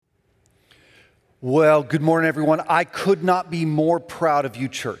Well, good morning, everyone. I could not be more proud of you,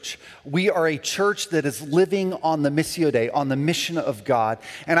 church. We are a church that is living on the Missio Dei, on the mission of God.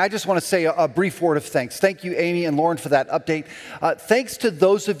 And I just want to say a brief word of thanks. Thank you, Amy and Lauren, for that update. Thanks to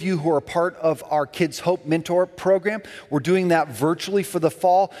those of you who are part of our Kids Hope Mentor program. We're doing that virtually for the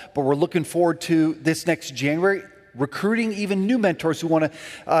fall, but we're looking forward to this next January, recruiting even new mentors who want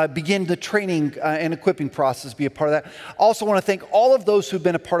to begin the training and equipping process, be a part of that. Also want to thank all of those who've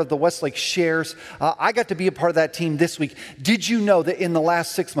been a part of the Westlake Shares. I got to be a part of that team this week. Did you know that in the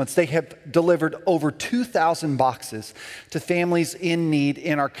last 6 months, they have delivered over 2,000 boxes to families in need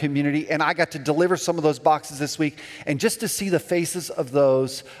in our community? And I got to deliver some of those boxes this week. And just to see the faces of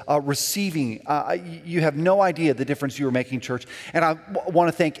those receiving, you have no idea the difference you are making, church. And I want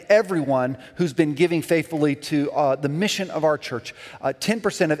to thank everyone who's been giving faithfully to the mission of our church.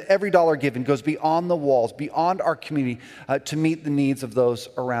 10% of every dollar given goes beyond the walls, beyond our community, to meet the needs of those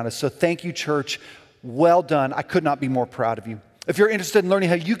around us. So thank you, church. Well done. I could not be more proud of you. If you're interested in learning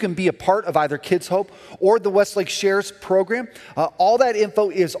how you can be a part of either Kids Hope or the Westlake Shares program, all that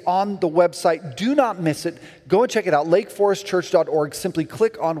info is on the website. Do not miss it. Go and check it out, lakeforestchurch.org. Simply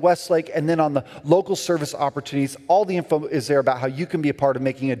click on Westlake and then on the local service opportunities. All the info is there about how you can be a part of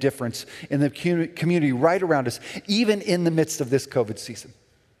making a difference in the community right around us, even in the midst of this COVID season.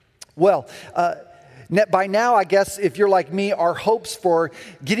 Well, by now, I guess, if you're like me, our hopes for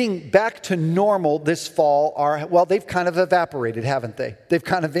getting back to normal this fall they've kind of evaporated, haven't they? They've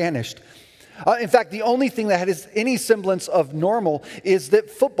kind of vanished. In fact, the only thing that has any semblance of normal is that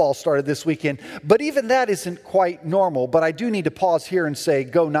football started this weekend. But even that isn't quite normal. But I do need to pause here and say,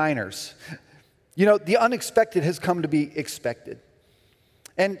 go Niners. You know, the unexpected has come to be expected.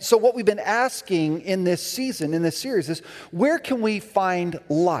 And so what we've been asking in this season, in this series, is where can we find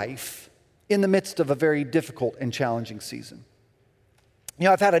life in the midst of a very difficult and challenging season? You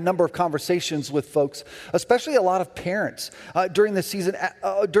know, I've had a number of conversations with folks, especially a lot of parents during this season,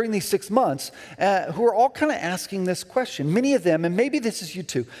 during these 6 months, who are all kind of asking this question. Many of them, and maybe this is you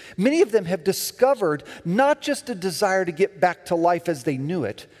too, many of them have discovered not just a desire to get back to life as they knew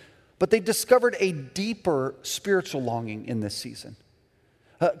it, but they discovered a deeper spiritual longing in this season.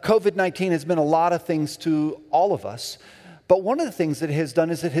 COVID-19 has been a lot of things to all of us. But one of the things that it has done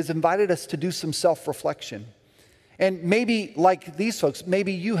is it has invited us to do some self-reflection. And maybe like these folks,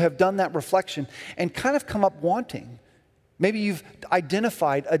 maybe you have done that reflection and kind of come up wanting. Maybe you've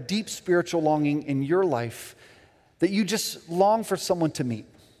identified a deep spiritual longing in your life that you just long for someone to meet.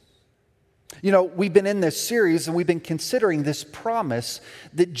 You know, we've been in this series and we've been considering this promise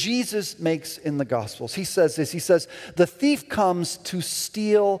that Jesus makes in the Gospels. He says this, he says, "The thief comes to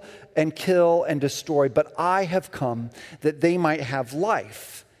steal and kill and destroy, but I have come that they might have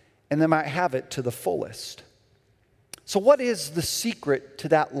life and they might have it to the fullest." So what is the secret to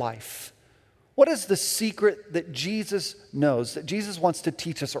that life? What is the secret that Jesus knows, that Jesus wants to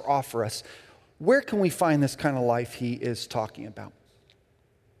teach us or offer us? Where can we find this kind of life he is talking about?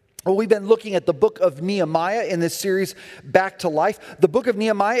 Well, we've been looking at the book of Nehemiah in this series, Back to Life. The book of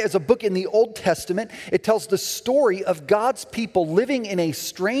Nehemiah is a book in the Old Testament. It tells the story of God's people living in a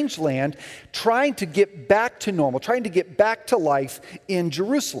strange land, trying to get back to normal, trying to get back to life in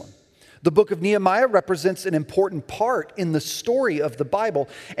Jerusalem. The book of Nehemiah represents an important part in the story of the Bible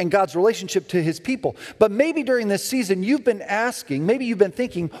and God's relationship to his people. But maybe during this season, you've been asking, maybe you've been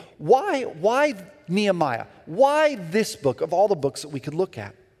thinking, why Nehemiah? Why this book of all the books that we could look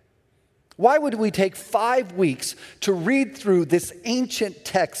at? Why would we take 5 weeks to read through this ancient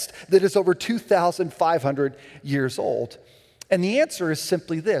text that is over 2,500 years old? And the answer is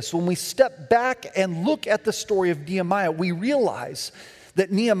simply this. When we step back and look at the story of Nehemiah, we realize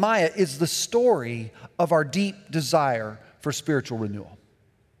that Nehemiah is the story of our deep desire for spiritual renewal.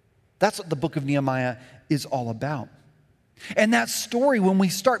 That's what the book of Nehemiah is all about. And that story, when we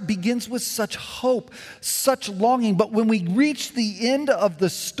start, begins with such hope, such longing. But when we reach the end of the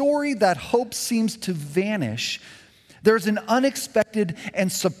story, that hope seems to vanish. There's an unexpected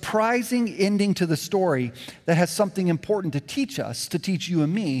and surprising ending to the story that has something important to teach us, to teach you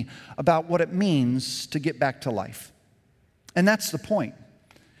and me about what it means to get back to life. And that's the point.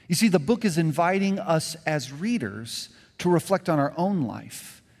 You see, the book is inviting us as readers to reflect on our own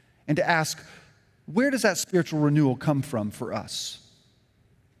life and to ask, where does that spiritual renewal come from for us?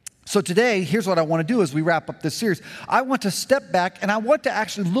 So today, here's what I want to do as we wrap up this series. I want to step back and I want to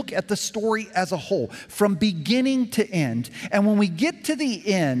actually look at the story as a whole, from beginning to end. And when we get to the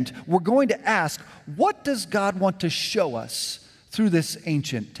end, we're going to ask, what does God want to show us through this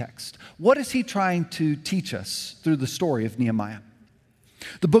ancient text? What is he trying to teach us through the story of Nehemiah?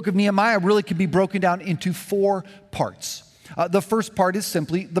 The book of Nehemiah really can be broken down into 4 parts. The first part is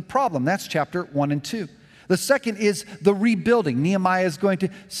simply the problem. That's chapter 1 and 2. The second is the rebuilding. Nehemiah is going to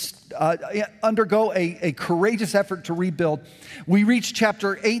undergo a courageous effort to rebuild. We reach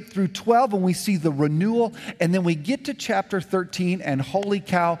chapter 8 through 12 and we see the renewal. And then we get to chapter 13 and holy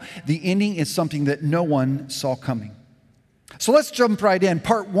cow, the ending is something that no one saw coming. So let's jump right in.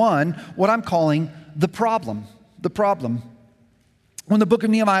 Part 1, what I'm calling the problem. The problem. When the book of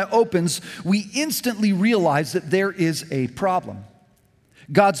Nehemiah opens, we instantly realize that there is a problem.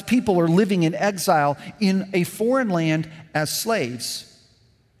 God's people are living in exile in a foreign land as slaves.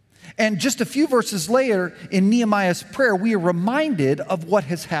 And just a few verses later in Nehemiah's prayer, we are reminded of what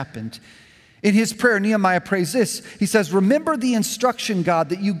has happened. In his prayer, Nehemiah prays this. He says, "Remember the instruction, God,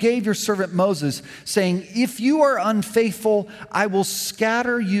 that you gave your servant Moses, saying, 'If you are unfaithful, I will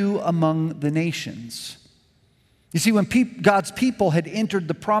scatter you among the nations.'" You see, when God's people had entered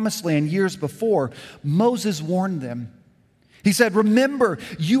the promised land years before, Moses warned them. He said, "Remember,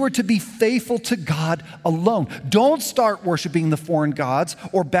 you are to be faithful to God alone. Don't start worshiping the foreign gods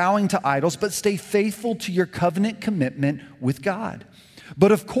or bowing to idols, but stay faithful to your covenant commitment with God."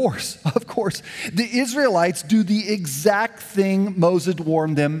 But of course, the Israelites do the exact thing Moses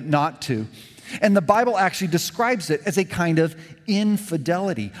warned them not to. And the Bible actually describes it as a kind of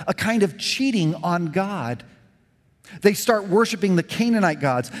infidelity, a kind of cheating on God. They start worshiping the Canaanite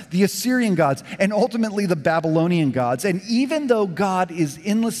gods, the Assyrian gods, and ultimately the Babylonian gods. And even though God is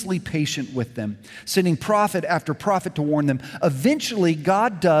endlessly patient with them, sending prophet after prophet to warn them, eventually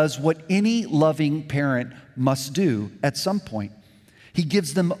God does what any loving parent must do at some point. He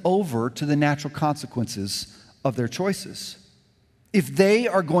gives them over to the natural consequences of their choices. If they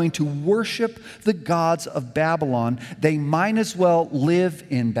are going to worship the gods of Babylon, they might as well live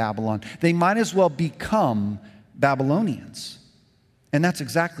in Babylon. They might as well become Babylonians. And that's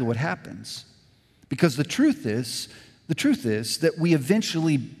exactly what happens. Because the truth is that we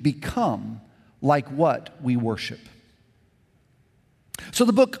eventually become like what we worship. So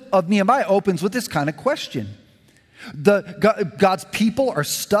the book of Nehemiah opens with this kind of question. God's people are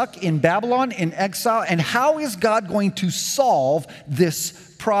stuck in Babylon in exile, and how is God going to solve this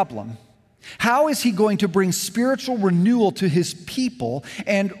problem? How is he going to bring spiritual renewal to his people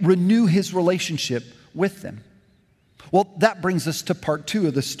and renew his relationship with them? Well, that brings us to part 2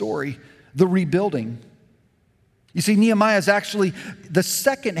 of the story, the rebuilding. You see, Nehemiah is actually the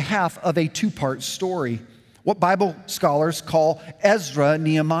second half of a 2-part story, what Bible scholars call Ezra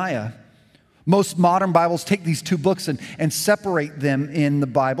Nehemiah. Most modern Bibles take these 2 books and separate them in the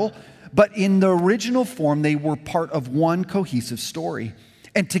Bible, but in the original form, they were part of one cohesive story.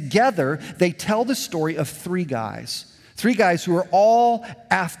 And together, they tell the story of 3 guys. 3 guys who are all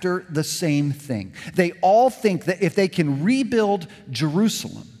after the same thing. They all think that if they can rebuild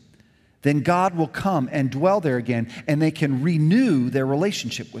Jerusalem, then God will come and dwell there again, and they can renew their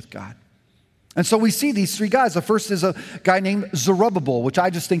relationship with God. And so we see these 3 guys. The first is a guy named Zerubbabel, which I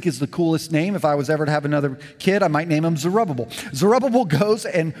just think is the coolest name. If I was ever to have another kid, I might name him Zerubbabel. Zerubbabel goes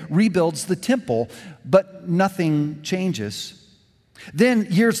and rebuilds the temple, but nothing changes. Then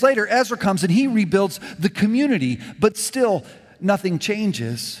years later, Ezra comes and he rebuilds the community, but still nothing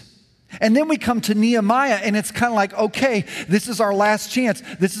changes. And then we come to Nehemiah and it's kind of like, okay, this is our last chance.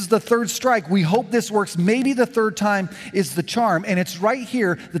 This is the 3rd strike. We hope this works. Maybe the 3rd time is the charm. And it's right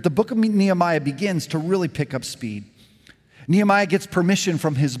here that the book of Nehemiah begins to really pick up speed. Nehemiah gets permission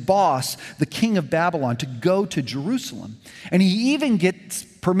from his boss, the king of Babylon, to go to Jerusalem. And he even gets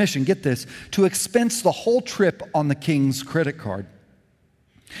permission, get this, to expense the whole trip on the king's credit card.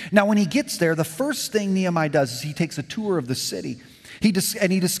 Now, when he gets there, the first thing Nehemiah does is he takes a tour of the city.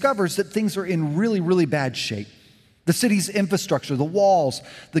 And he discovers that things are in really, really bad shape. The city's infrastructure, the walls,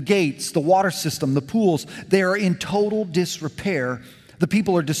 the gates, the water system, the pools, they are in total disrepair. The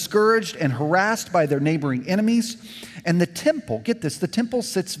people are discouraged and harassed by their neighboring enemies. And the temple, get this, the temple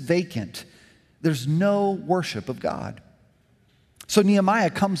sits vacant. There's no worship of God. So Nehemiah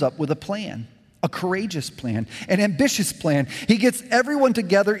comes up with a plan. A courageous plan, an ambitious plan. He gets everyone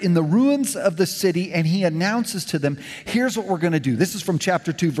together in the ruins of the city and he announces to them, here's what we're going to do. This is from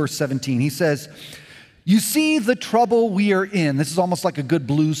chapter 2, verse 17. He says, "You see the trouble we are in." This is almost like a good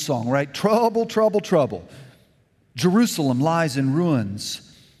blues song, right? Trouble, trouble, trouble. "Jerusalem lies in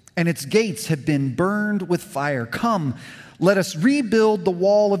ruins and its gates have been burned with fire. Come, let us rebuild the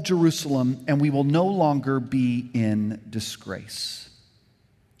wall of Jerusalem and we will no longer be in disgrace."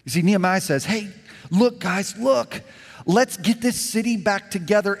 You see, Nehemiah says, hey, Look, guys, look. Let's get this city back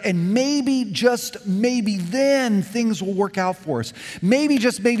together, and maybe, just maybe, then things will work out for us. Maybe,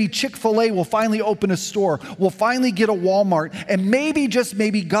 just maybe, Chick-fil-A will finally open a store. We'll finally get a Walmart, and maybe, just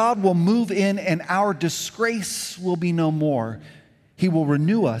maybe, God will move in and our disgrace will be no more. He will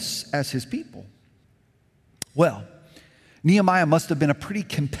renew us as his people. Well, Nehemiah must have been a pretty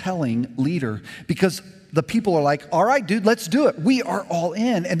compelling leader, because the people are like, all right, dude, let's do it. We are all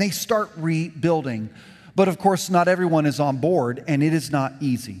in, and they start rebuilding. But of course, not everyone is on board, and it is not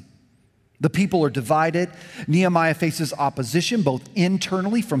easy. The people are divided. Nehemiah faces opposition, both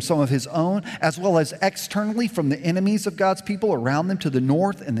internally from some of his own, as well as externally from the enemies of God's people around them to the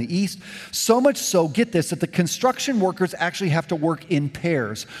north and the east. So much so, get this, that the construction workers actually have to work in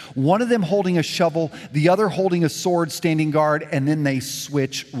pairs. One of them holding a shovel, the other holding a sword, standing guard, and then they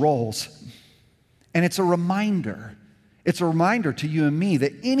switch roles. And it's a reminder. It's a reminder to you and me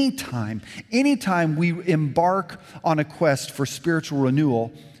that anytime we embark on a quest for spiritual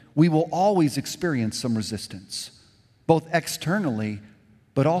renewal, we will always experience some resistance, both externally,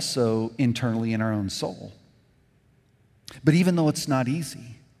 but also internally in our own soul. But even though it's not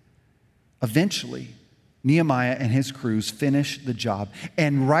easy, eventually, Nehemiah and his crews finish the job.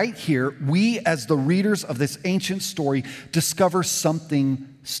 And right here, we as the readers of this ancient story discover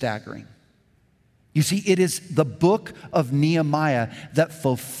something staggering. You see, it is the book of Nehemiah that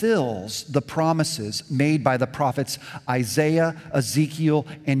fulfills the promises made by the prophets Isaiah, Ezekiel,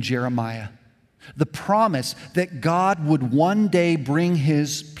 and Jeremiah. The promise that God would one day bring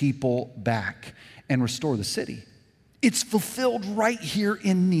his people back and restore the city. It's fulfilled right here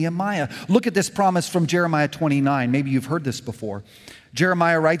in Nehemiah. Look at this promise from Jeremiah 29. Maybe you've heard this before.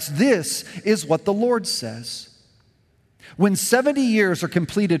 Jeremiah writes, "This is what the Lord says. When 70 years are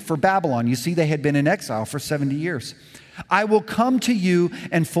completed for Babylon," you see, they had been in exile for 70 years, "I will come to you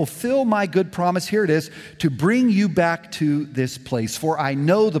and fulfill my good promise," here it is, "to bring you back to this place. For I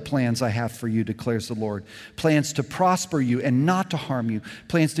know the plans I have for you, declares the Lord. Plans to prosper you and not to harm you.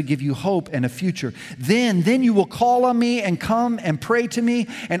 Plans to give you hope and a future. Then you will call on me and come and pray to me,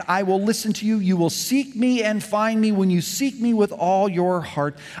 and I will listen to you. You will seek me and find me. When you seek me with all your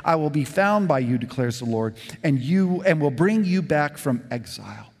heart, I will be found by you, declares the Lord, and will bring you back from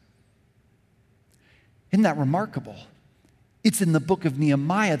exile." Isn't that remarkable? It's in the book of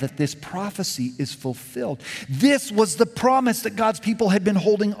Nehemiah that this prophecy is fulfilled. This was the promise that God's people had been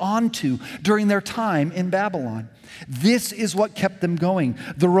holding on to during their time in Babylon. This is what kept them going.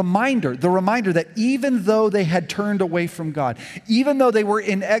 The reminder that even though they had turned away from God, even though they were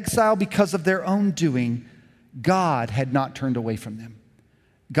in exile because of their own doing, God had not turned away from them.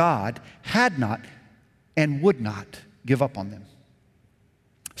 God had not and would not give up on them.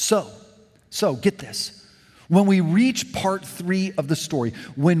 So get this. When we reach part 3 of the story,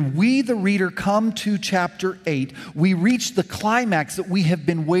 when we, the reader, come to chapter 8, we reach the climax that we have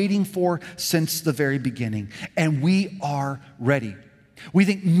been waiting for since the very beginning, and we are ready. We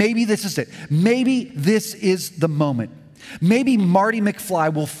think maybe this is it. Maybe this is the moment. Maybe Marty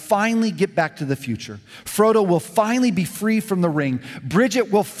McFly will finally get back to the future. Frodo will finally be free from the ring.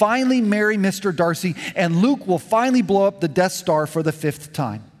 Bridget will finally marry Mr. Darcy, and Luke will finally blow up the Death Star for the 5th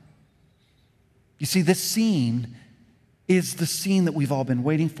time. You see, this scene is the scene that we've all been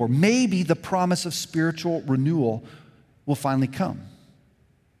waiting for. Maybe the promise of spiritual renewal will finally come.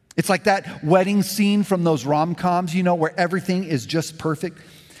 It's like that wedding scene from those rom-coms, where everything is just perfect.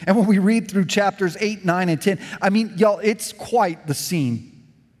 And when we read through chapters 8, 9, and 10, y'all, it's quite the scene.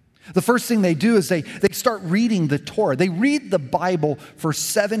 The first thing they do is they start reading the Torah. They read the Bible for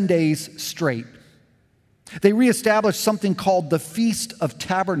 7 days straight. They reestablished something called the Feast of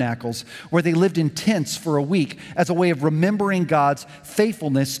Tabernacles, where they lived in tents for a week as a way of remembering God's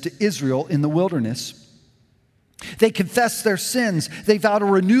faithfulness to Israel in the wilderness. They confess their sins. They vow to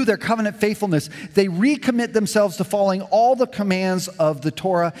renew their covenant faithfulness. They recommit themselves to following all the commands of the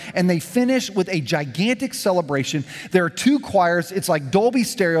Torah, and they finish with a gigantic celebration. There are 2 choirs. It's like Dolby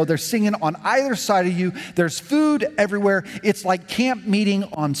Stereo. They're singing on either side of you. There's food everywhere. It's like camp meeting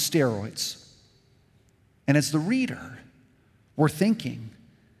on steroids. And as the reader, we're thinking,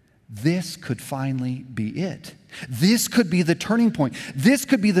 this could finally be it. This could be the turning point. This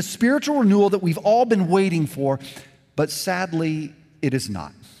could be the spiritual renewal that we've all been waiting for, but sadly, it is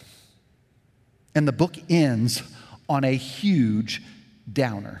not. And the book ends on a huge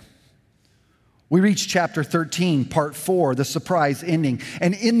downer. We reach chapter 13, part 4, the surprise ending.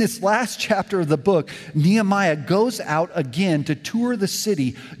 And in this last chapter of the book, Nehemiah goes out again to tour the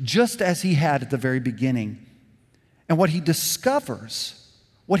city just as he had at the very beginning. And what he discovers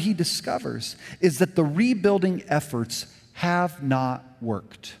is that the rebuilding efforts have not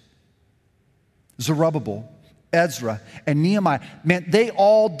worked. Zerubbabel, Ezra, and Nehemiah, man, they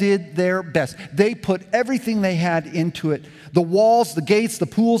all did their best. They put everything they had into it. The walls, the gates, the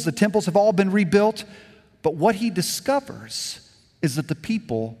pools, the temples have all been rebuilt. But what he discovers is that the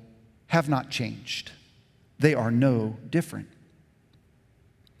people have not changed. They are no different.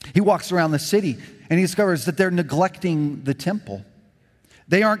 He walks around the city and he discovers that they're neglecting the temple.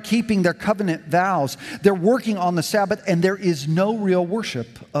 They aren't keeping their covenant vows. They're working on the Sabbath, and there is no real worship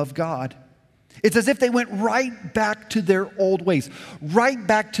of God. It's as if they went right back to their old ways, right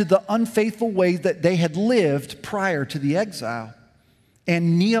back to the unfaithful ways that they had lived prior to the exile.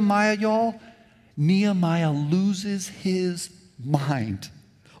 And Nehemiah, y'all, Nehemiah loses his mind.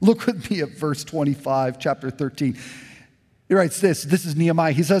 Look with me at verse 25, chapter 13. He writes this is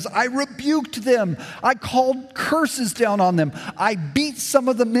Nehemiah. He says, I rebuked them. I called curses down on them. I beat some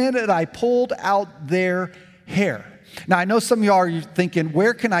of the men and I pulled out their hair. Now, I know some of y'all are thinking,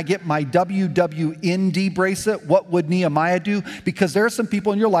 where can I get my WWND bracelet? What would Nehemiah do? Because there are some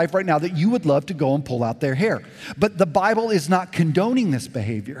people in your life right now that you would love to go and pull out their hair. But the Bible is not condoning this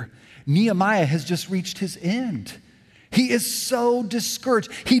behavior. Nehemiah has just reached his end. He is so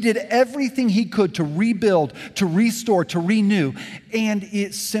discouraged. He did everything he could to rebuild, to restore, to renew, and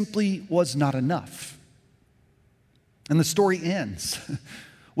it simply was not enough. And the story ends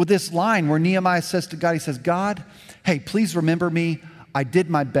with this line where Nehemiah says to God, he says, God, hey, please remember me. I did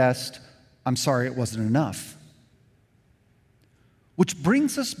my best. I'm sorry it wasn't enough. Which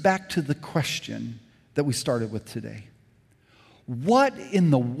brings us back to the question that we started with today. What in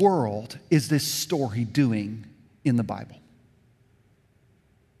the world is this story doing in the Bible?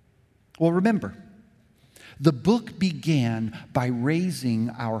 Well, remember, the book began by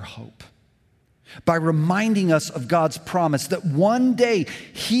raising our hope, by reminding us of God's promise that one day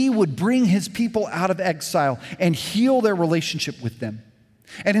He would bring His people out of exile and heal their relationship with them.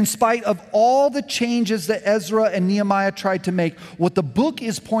 And in spite of all the changes that Ezra and Nehemiah tried to make, what the book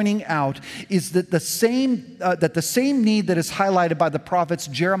is pointing out is that the same need that is highlighted by the prophets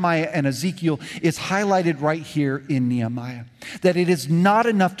Jeremiah and Ezekiel is highlighted right here in Nehemiah. That it is not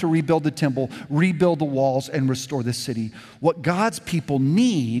enough to rebuild the temple, rebuild the walls, and restore the city. What God's people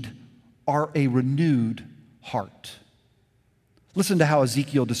need are a renewed heart. Listen to how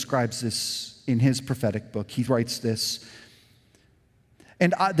Ezekiel describes this in his prophetic book. He writes this.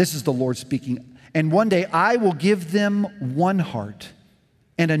 And this is the Lord speaking. And one day I will give them one heart,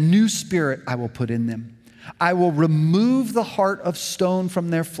 and a new spirit I will put in them. I will remove the heart of stone from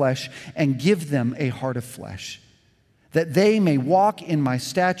their flesh and give them a heart of flesh, that they may walk in my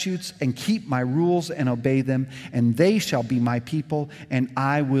statutes and keep my rules and obey them, and they shall be my people, and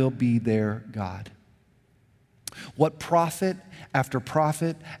I will be their God. What prophet after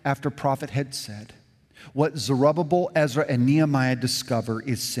prophet after prophet had said, what Zerubbabel, Ezra, and Nehemiah discover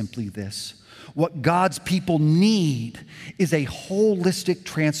is simply this. What God's people need is a holistic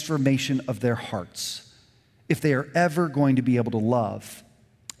transformation of their hearts if they are ever going to be able to love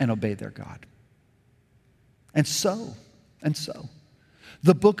and obey their God. And so,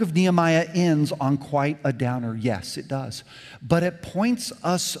 the book of Nehemiah ends on quite a downer. Yes, it does. But it points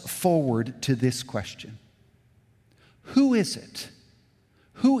us forward to this question. Who is it?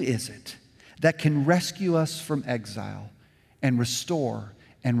 Who is it that can rescue us from exile and restore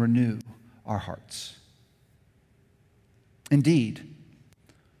and renew our hearts? Indeed,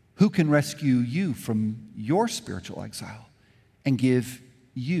 who can rescue you from your spiritual exile and give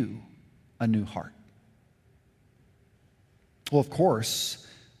you a new heart? Well, of course,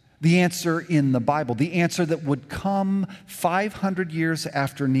 the answer in the Bible, the answer that would come 500 years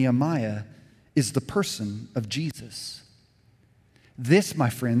after Nehemiah, is the person of Jesus. This, my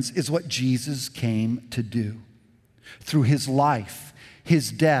friends, is what Jesus came to do. Through His life,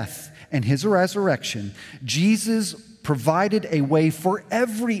 His death, and His resurrection, Jesus provided a way for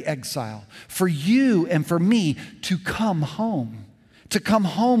every exile, for you and for me, to come home to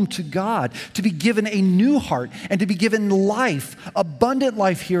God, to be given a new heart, and to be given life, abundant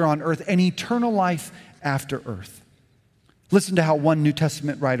life here on earth, and eternal life after earth. Listen to how one New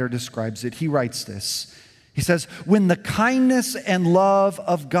Testament writer describes it. He writes this. He says, when the kindness and love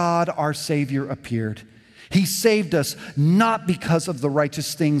of God our Savior appeared, He saved us not because of the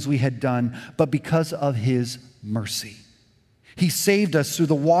righteous things we had done, but because of His mercy. He saved us through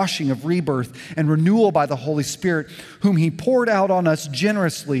the washing of rebirth and renewal by the Holy Spirit, whom He poured out on us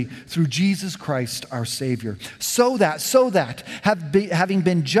generously through Jesus Christ our Savior, so that having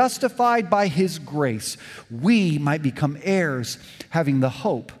been justified by His grace, we might become heirs, having the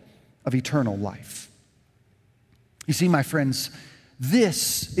hope of eternal life. You see, my friends,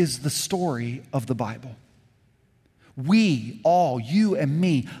 this is the story of the Bible. We all, you and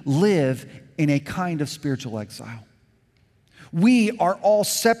me, live in a kind of spiritual exile. We are all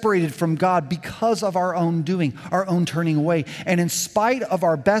separated from God because of our own doing, our own turning away. And in spite of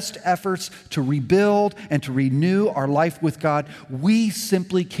our best efforts to rebuild and to renew our life with God, we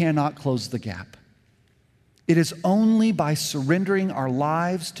simply cannot close the gap. It is only by surrendering our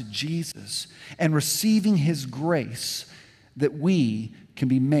lives to Jesus and receiving His grace that we can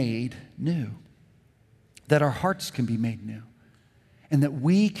be made new, that our hearts can be made new, and that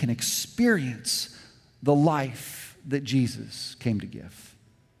we can experience the life that Jesus came to give.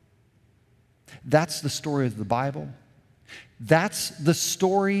 That's the story of the Bible. That's the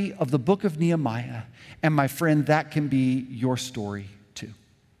story of the book of Nehemiah. And my friend, that can be your story too.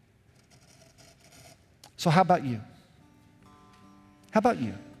 So how about you? How about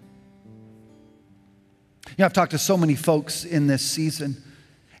you? You know, I've talked to so many folks in this season,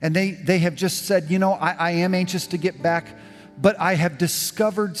 and they have just said, you know, I am anxious to get back, but I have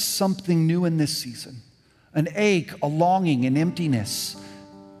discovered something new in this season. An ache, a longing, an emptiness,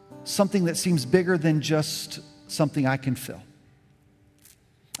 something that seems bigger than just something I can fill.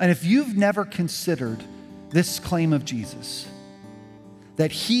 And if you've never considered this claim of Jesus,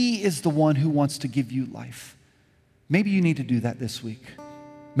 that He is the one who wants to give you life, maybe you need to do that this week.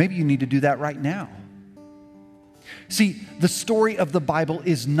 Maybe you need to do that right now. See, the story of the Bible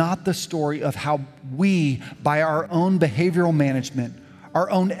is not the story of how we, by our own behavioral management, our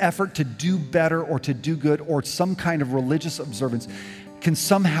own effort to do better or to do good or some kind of religious observance, can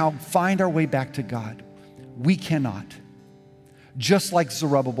somehow find our way back to God. We cannot. Just like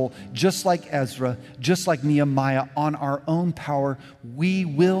Zerubbabel, just like Ezra, just like Nehemiah, on our own power, we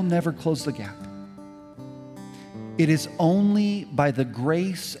will never close the gap. It is only by the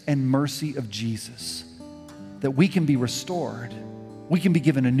grace and mercy of Jesus that we can be restored, we can be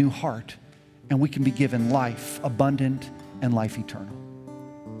given a new heart, and we can be given life abundant and life eternal.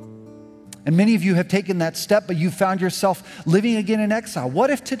 And many of you have taken that step, but you found yourself living again in exile.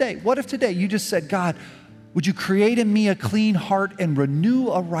 What if today you just said, God, would you create in me a clean heart and renew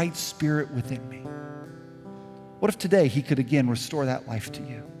a right spirit within me? What if today He could again restore that life to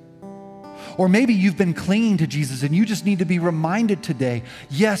you? Or maybe you've been clinging to Jesus and you just need to be reminded today,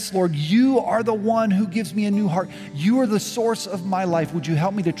 yes, Lord, you are the one who gives me a new heart. You are the source of my life. Would you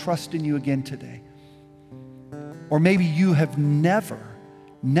help me to trust in you again today? Or maybe you have never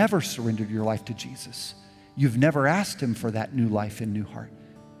surrendered your life to Jesus. You've never asked Him for that new life and new heart.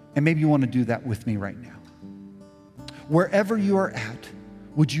 And maybe you want to do that with me right now. Wherever you are at,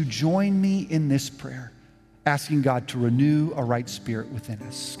 would you join me in this prayer, asking God to renew a right spirit within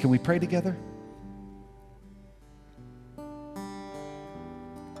us? Can we pray together?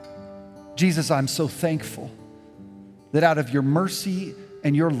 Jesus, I'm so thankful that out of your mercy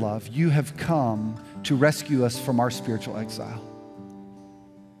and your love, you have come to rescue us from our spiritual exile.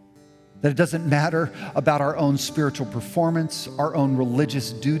 That it doesn't matter about our own spiritual performance, our own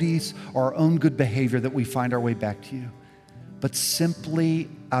religious duties, or our own good behavior that we find our way back to you, but simply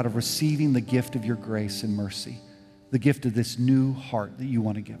out of receiving the gift of your grace and mercy, the gift of this new heart that you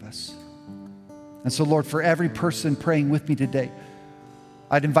want to give us. And so, Lord, for every person praying with me today,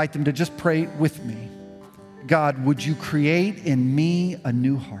 I'd invite them to just pray with me. God, would you create in me a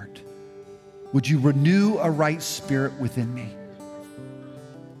new heart? Would you renew a right spirit within me?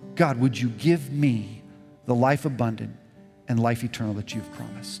 God, would you give me the life abundant and life eternal that you've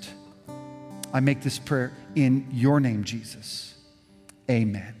promised? I make this prayer in your name, Jesus.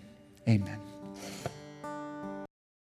 Amen. Amen.